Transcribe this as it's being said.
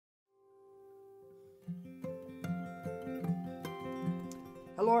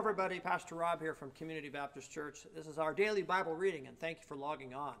Hello, everybody. Pastor Rob here from Community Baptist Church. This is our daily Bible reading, and thank you for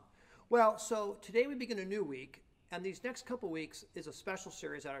logging on. Well, so today we begin a new week, and these next couple weeks is a special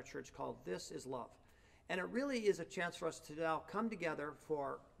series at our church called This is Love. And it really is a chance for us to now come together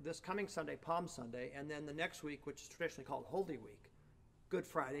for this coming Sunday, Palm Sunday, and then the next week, which is traditionally called Holy Week, Good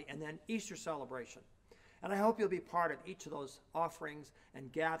Friday, and then Easter celebration. And I hope you'll be part of each of those offerings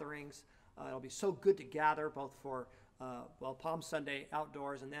and gatherings. It'll be so good to gather both for Palm Sunday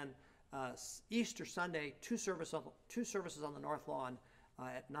outdoors, and then Easter Sunday, two services on the North Lawn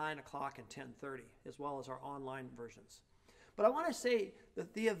at 9 o'clock and 10:30, as well as our online versions. But I want to say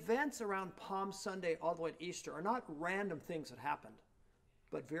that the events around Palm Sunday all the way to Easter are not random things that happened,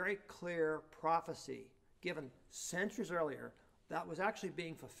 but very clear prophecy given centuries earlier that was actually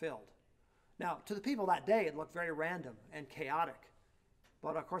being fulfilled. Now, to the people that day, it looked very random and chaotic,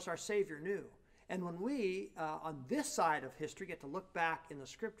 but of course our Savior knew. And when we, on this side of history, get to look back in the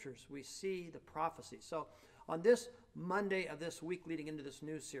scriptures, we see the prophecy. So on this Monday of this week leading into this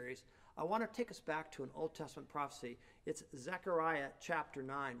new series, I want to take us back to an Old Testament prophecy. It's Zechariah chapter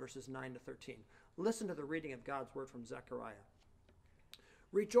 9, verses 9 to 13. Listen to the reading of God's word from Zechariah.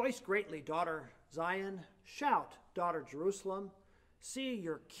 Rejoice greatly, daughter Zion. Shout, daughter Jerusalem. See,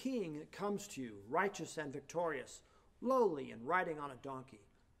 your king comes to you, righteous and victorious, lowly and riding on a donkey,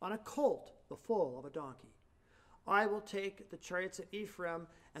 on a colt, the foal of a donkey. I will take the chariots of Ephraim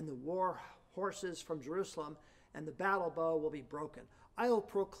and the war horses from Jerusalem, and the battle bow will be broken. I will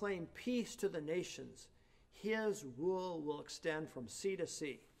proclaim peace to the nations. His rule will extend from sea to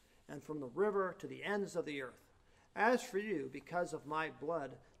sea, and from the river to the ends of the earth. As for you, because of my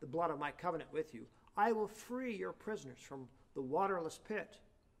blood, the blood of my covenant with you, I will free your prisoners from the waterless pit.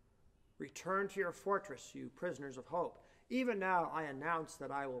 Return to your fortress, you prisoners of hope. Even now I announce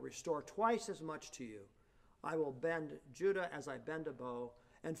that I will restore twice as much to you. I will bend Judah as I bend a bow,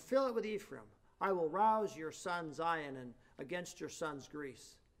 and fill it with Ephraim. I will rouse your son Zion and against your sons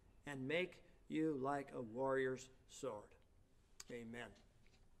Greece, and make you like a warrior's sword. Amen.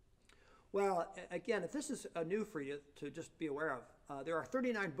 Well, again, if this is new for you to just be aware of, there are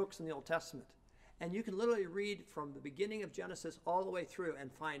 39 books in the Old Testament. And you can literally read from the beginning of Genesis all the way through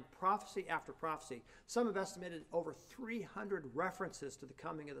and find prophecy after prophecy. Some have estimated over 300 references to the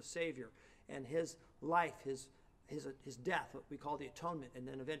coming of the Savior and his life, his death, what we call the atonement, and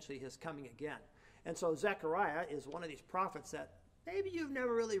then eventually his coming again. And so Zechariah is one of these prophets that maybe you've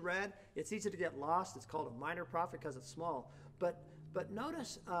never really read. It's easy to get lost. It's called a minor prophet because it's small. But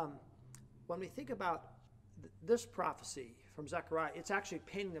notice when we think about this prophecy from Zechariah, it's actually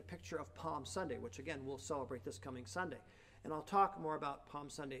painting a picture of Palm Sunday, which again we'll celebrate this coming Sunday. And I'll talk more about Palm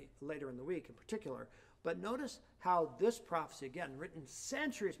Sunday later in the week in particular. But notice how this prophecy, again, written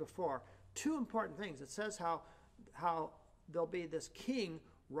centuries before, two important things. It says how there'll be this king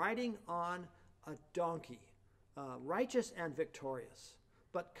riding on a donkey, righteous and victorious,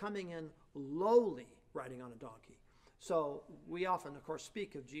 but coming in lowly riding on a donkey. So we often, of course,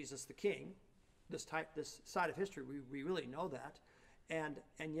 speak of Jesus the King. This side of history, we really know that. And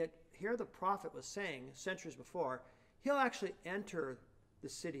yet here the prophet was saying centuries before, he'll actually enter the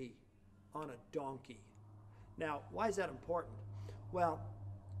city on a donkey. Now, why is that important? Well,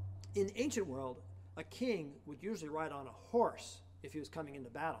 in the ancient world, a king would usually ride on a horse if he was coming into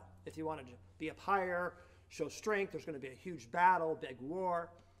battle. If he wanted to be up higher, show strength, there's going to be a huge battle, big war.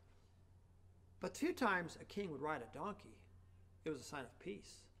 But few times a king would ride a donkey. It was a sign of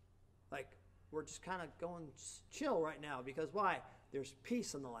peace. Like, we're just kind of going chill right now because why? There's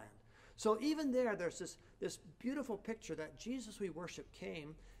peace in the land. So even there's this beautiful picture that Jesus we worship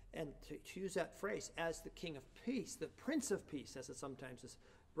came, and to use that phrase, as the King of Peace, the Prince of Peace, as it sometimes is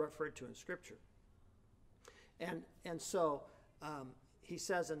referred to in Scripture. And so he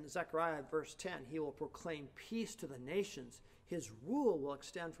says in Zechariah verse 10, he will proclaim peace to the nations. His rule will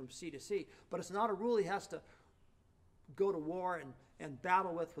extend from sea to sea. But it's not a rule he has to go to war and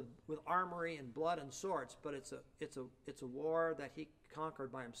battle with armory and blood and swords, but it's a war that he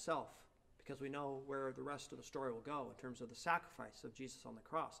conquered by himself, because we know where the rest of the story will go in terms of the sacrifice of Jesus on the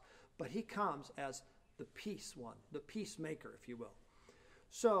cross. But he comes as the peace one, the peacemaker, if you will.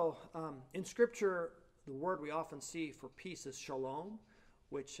 So in Scripture, the word we often see for peace is shalom,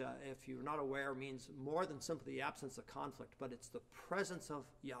 which if you're not aware means more than simply the absence of conflict, but it's the presence of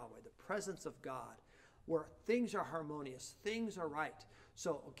Yahweh, the presence of God, where things are harmonious, things are right.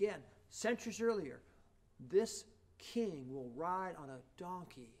 So again, centuries earlier, this king will ride on a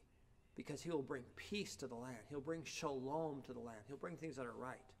donkey because he will bring peace to the land. He'll bring shalom to the land. He'll bring things that are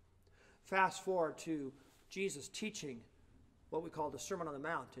right. Fast forward to Jesus teaching what we call the Sermon on the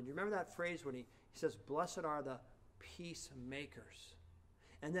Mount. And you remember that phrase when he says, blessed are the peacemakers.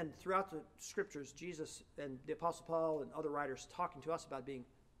 And then throughout the scriptures, Jesus and the Apostle Paul and other writers talking to us about being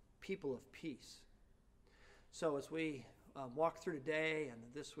people of peace. So as we walk through today and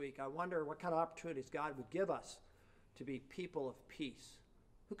this week, I wonder what kind of opportunities God would give us to be people of peace.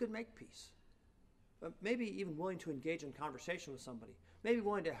 Who could make peace? Maybe even willing to engage in conversation with somebody. Maybe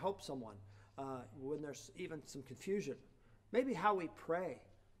willing to help someone when there's even some confusion. Maybe how we pray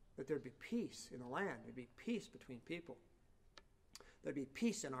that there'd be peace in the land. There'd be peace between people. There'd be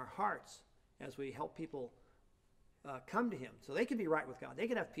peace in our hearts as we help people come to him so they can be right with God. They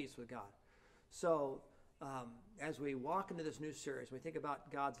can have peace with God. So as we walk into this new series, we think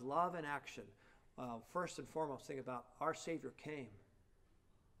about God's love in action. First and foremost, think about our Savior came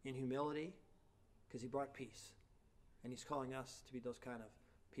in humility because he brought peace. And he's calling us to be those kind of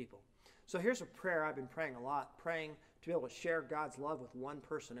people. So here's a prayer I've been praying a lot, praying to be able to share God's love with one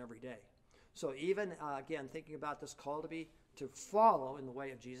person every day. So even, again, thinking about this call to follow in the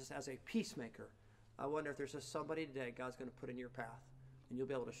way of Jesus as a peacemaker, I wonder if there's just somebody today God's going to put in your path, and you'll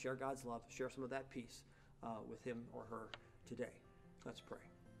be able to share God's love, share some of that peace with him or her today. Let's pray.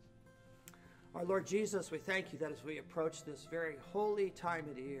 Our Lord Jesus, we thank you that as we approach this very holy time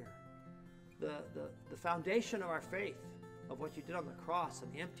of the year, the foundation of our faith, of what you did on the cross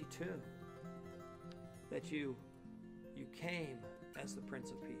and the empty tomb, that you came as the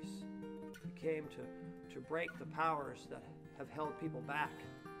Prince of Peace. You came to break the powers that have held people back,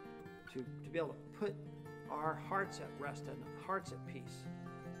 to be able to put our hearts at rest and hearts at peace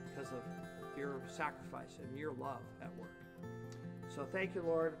because of your sacrifice and your love at work. So thank you,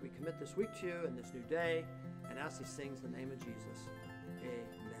 Lord. We commit this week to you and this new day and ask these things in the name of Jesus. Amen.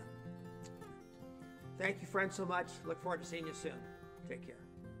 Thank you, friends, so much. Look forward to seeing you soon. Take care.